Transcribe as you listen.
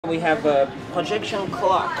we have a projection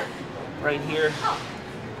clock right here. You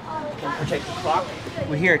can project the clock.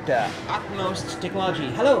 We're here at Ultmost Technology.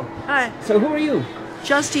 Hello. Hi. So who are you?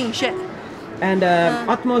 Justin Shen. And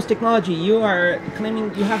Ultmost Technology, you are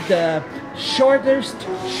claiming you have the shortest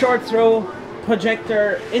short throw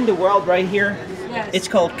projector in the world right here. Yes. It's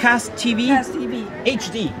called CAST TV. CAST TV.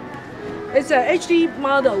 HD. It's a HD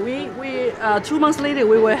model. We 2 months later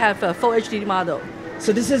we will have a full HD model.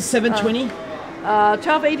 So this is 720.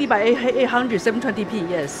 1280 by 800, 720p.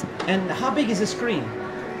 Yes. And how big is the screen?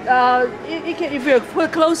 It can, if you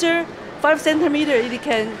put closer, 5 centimeter, it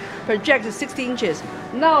can project 60 inches.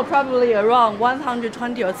 Now probably around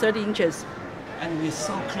 120 or 30 inches. And we're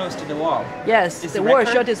so close to the wall. Yes, It's the the world's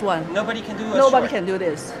record? shortest one. Nobody can do a Nobody short. can do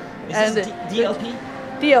this. Is And this DLP?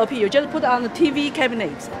 DLP, you just put on the TV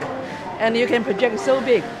cabinet, and you can project so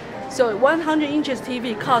big. So 100 inches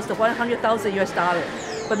TV costs 100,000 US dollar,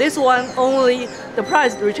 but this one only the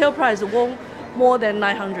price, the retail price won't more than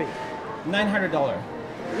 900. $900.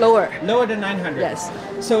 Lower. Lower than 900. Yes.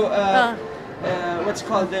 So what's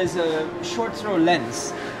called there's a short throw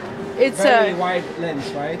lens. It's Very a wide lens,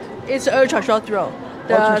 right? it's ultra short throw.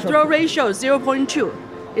 The Ultra short throw throw. ratio 0.2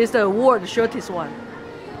 is the world shortest one.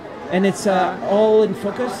 And it's all in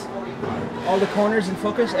focus. All the corners in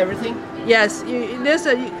focus, everything. Yes, you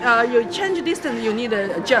change distance, you need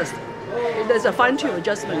to adjust. There's a fine-tune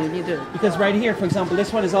adjustment you need to. Because right here, for example,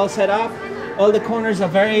 this one is all set up. All the corners are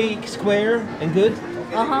very square and good.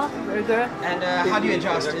 Very good. And how do you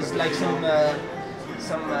adjust? Is like some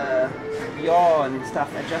yaw and stuff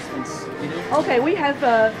adjustments. You do? Okay, we have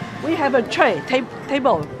a tray,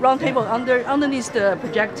 table, round table underneath the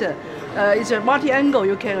projector. It's a multi-angle.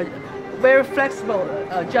 You can very flexible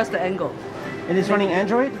adjust the angle. And it's running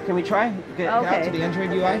Android. Can we try? Get out Okay. to the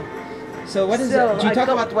Android UI. So what is So it? Do you I talk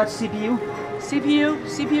go- about what CPU? CPU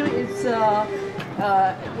is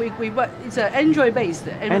it's an Android based.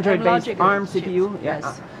 Android-based ARM CPU. Yeah.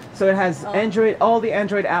 Yes. So it has Android. All the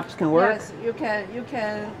Android apps can work. Yes, you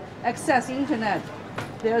can access internet.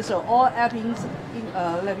 There's all app in.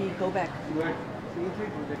 Let me go back.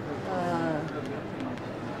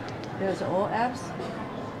 There's all apps.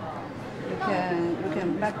 You can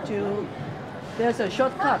back to. There's a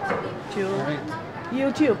shortcut to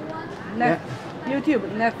YouTube, YouTube,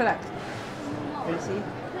 Netflix. You see?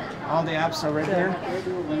 All the apps are right there.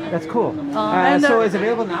 That's cool. and, so it's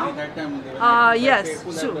available now? Yes,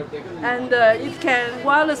 soon. And it can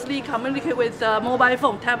wirelessly communicate with mobile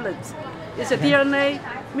phone, tablets. It's a DNA,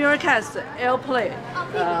 Miracast, AirPlay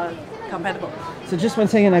compatible. So just 1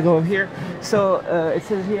 second, I go over here. So it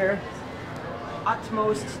says here,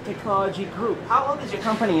 Ultmost Technology Group. How old is your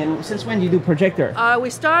company and since when do you do projector? We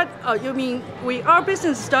start, our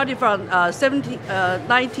business started from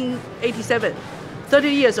 1987, 30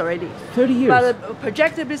 years already. 30 years. But the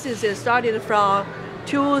projector business is started from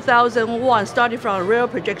 2001, started from real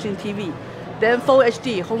projection TV, then full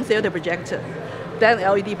HD home theater projector, then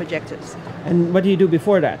LED projectors. And what do you do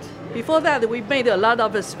before that? Before that, we made a lot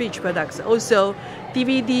of speech products, also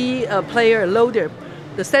DVD player loader,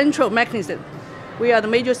 the central mechanism. We are the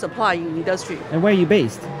major supplier in industry. And where are you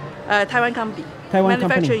based? Taiwan company. Taiwan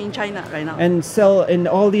Manufacturing company. in China right now. And sell, in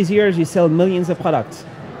all these years, you sell millions of products.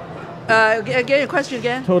 Again, your question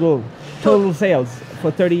again? Total sales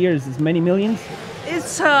for 30 years is many millions?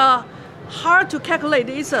 It's hard to calculate.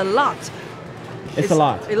 It's a lot. It's a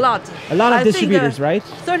lot. A lot. A lot of I think, distributors, right?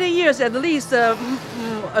 30 years at least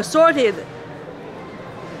assorted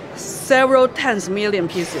several tens million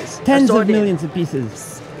pieces. Tens assorted. of millions of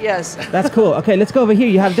pieces. Yes. That's cool. Okay, let's go over here.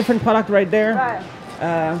 You have different product right there. Right.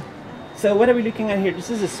 So what are we looking at here? This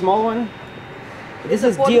is a small one. This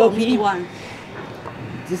is a portable DLP. mini one.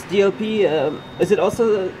 This DLP, is it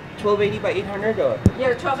also 1280 by 800 or?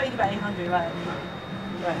 Yeah, 1280 by 800, right.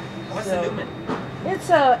 Right. What's the lumen? It's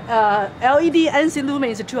a LED NC lumen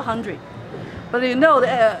is 200, but you know the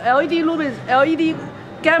LED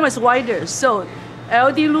gamma is wider, so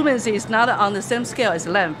LED lumens is not on the same scale as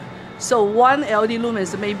lamp. So one LED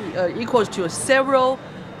lumens may be equals to several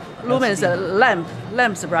lumens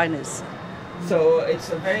lamp's brightness. So it's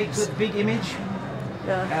a very good big image.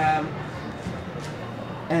 Yeah.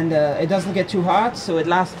 And it doesn't get too hot, so it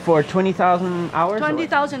lasts for 20,000 hours?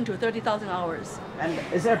 20,000 to 30,000 hours. And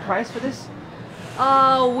is there a price for this?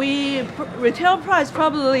 Retail price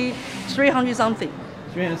probably 300 something.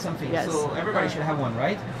 300 something. Yes. So everybody should have one,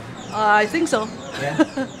 right? I think so. Yeah.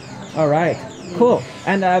 All right. Cool.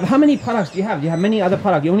 And how many products do you have? Do you have many other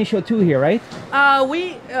products? You only show 2 here, right?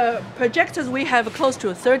 Projectors, we have close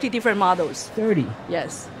to 30 different models. 30.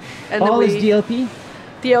 Yes. And All is DLP?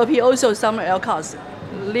 DLP also some LCoS,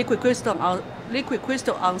 liquid crystal liquid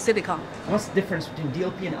crystal on silicon. What's the difference between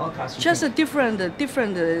DLP and LCoS? Just a different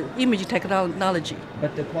image technology.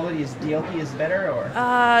 But the quality is DLP is better, or?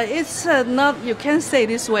 It's not. You can say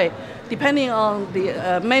this way, depending on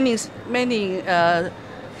the many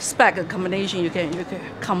spec combination. You can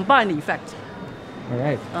combine the effect. All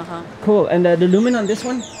right. Cool. And the lumen on this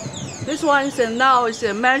one? This one is now is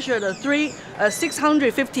measured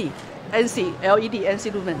 650 NC LED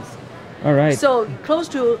NC lumens. All right. So close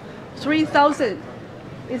to 3,000.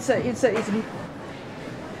 Is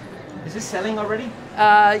this selling already?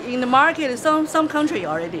 In the market, some country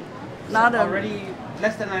already. Not already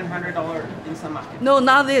less than $900 in some market. No,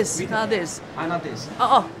 not this. Retail. Not this. Not this.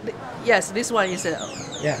 Yes, this one is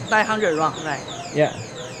yeah. 900 wrong, right? Yeah.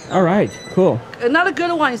 All right. Cool. Another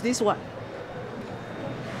good one is this one.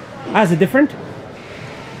 Is it different?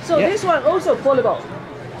 So this one also foldable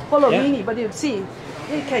mini, but you see,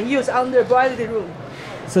 it can use under bright room.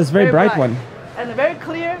 So it's very bright one. And very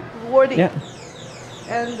clear wording. Yeah.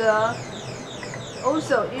 And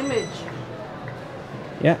also image.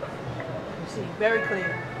 Yeah. You see, very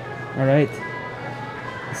clear. All right.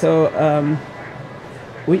 So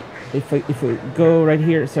if we go right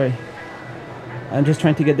here, sorry, I'm just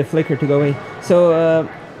trying to get the flicker to go away. So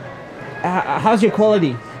how's your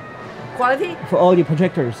quality? Quality? For all your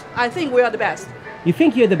projectors? I think we are the best. You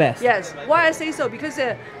think you're the best? Yes. Why I say so? Because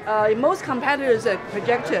in most competitors'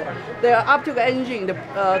 projector, their optical engine, the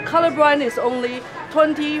color brightness is only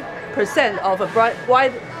 20% of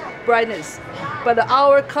white brightness, but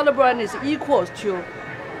our color brightness equals to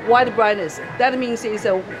white brightness. That means it's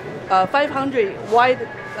a 500 white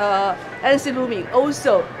NC lumen,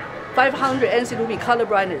 also 500 NC lumen color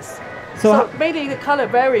brightness. So making the color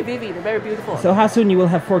very vivid, very beautiful. So how soon you will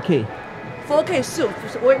have 4K? 4K soon.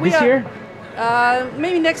 This year?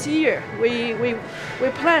 Maybe next year. We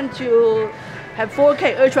plan to have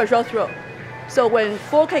 4K ultra short throw. So when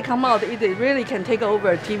 4K come out, it really can take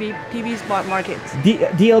over TV smart markets.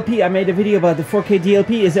 DLP, I made a video about the 4K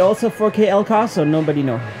DLP. Is it also 4K LCoS or nobody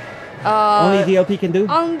know? Only DLP can do?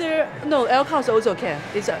 No, LCoS also can.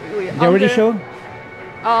 They already show?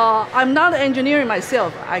 I'm not an engineer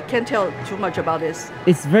myself. I can't tell too much about this.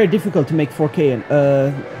 It's very difficult to make 4K,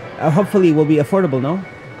 and hopefully it will be affordable, no?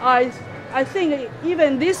 I think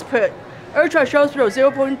even this ultra short throw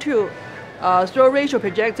 0.2 throw ratio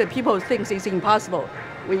projector, people think it's impossible.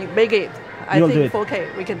 We make it. I think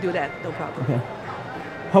 4K, we can do that, no problem. Okay.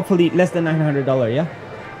 Hopefully less than $900, yeah?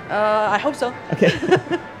 I hope so. Okay.